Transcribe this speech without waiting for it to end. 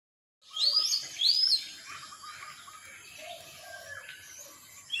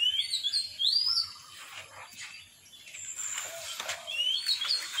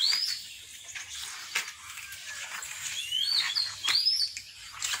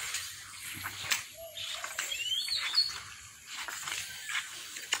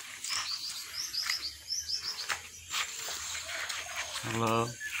Hello.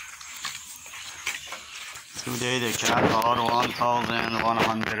 Today the cats are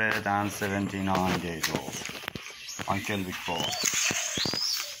 1,179 days old. Uncle Big Boy.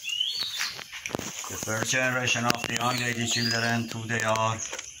 The first generation of the young lady children today are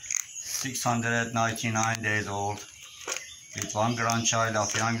 699 days old, with one grandchild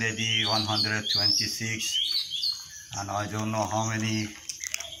of young lady 126, and I don't know how many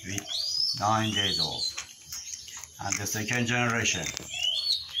with 9 days old. And the second generation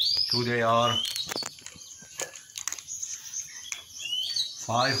today are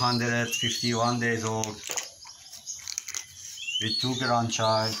 551 days old, with 2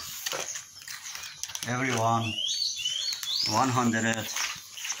 grandchild, everyone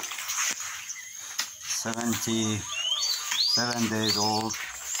 177 days old,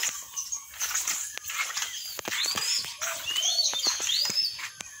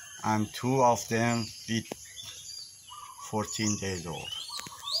 and 2 of them with 14 days old.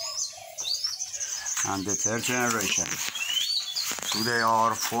 And the third generation today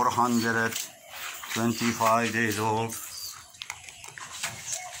are 425 days old,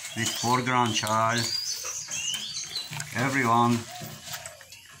 with 4 grandchild, everyone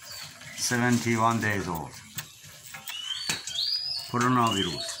 71 days old.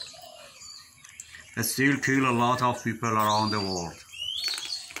 Coronavirus. It still kills a lot of people around the world.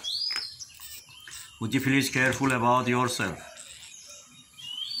 Would you please careful about yourself?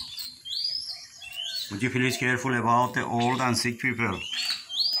 Would you please careful about the old and sick people?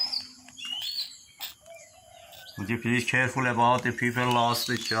 Would you please careful about the people lost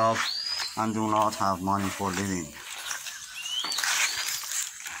the job and do not have money for living?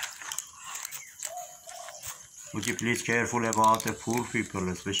 Would you please careful about the poor people,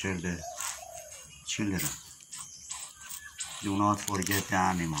 especially the children? Do not forget the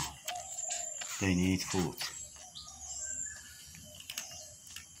animal. They need food.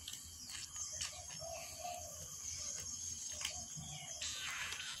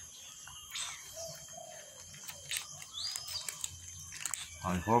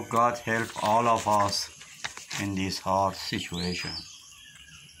 I hope God help all of us in this hard situation.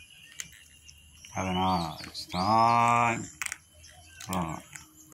 Have a nice time. Bye.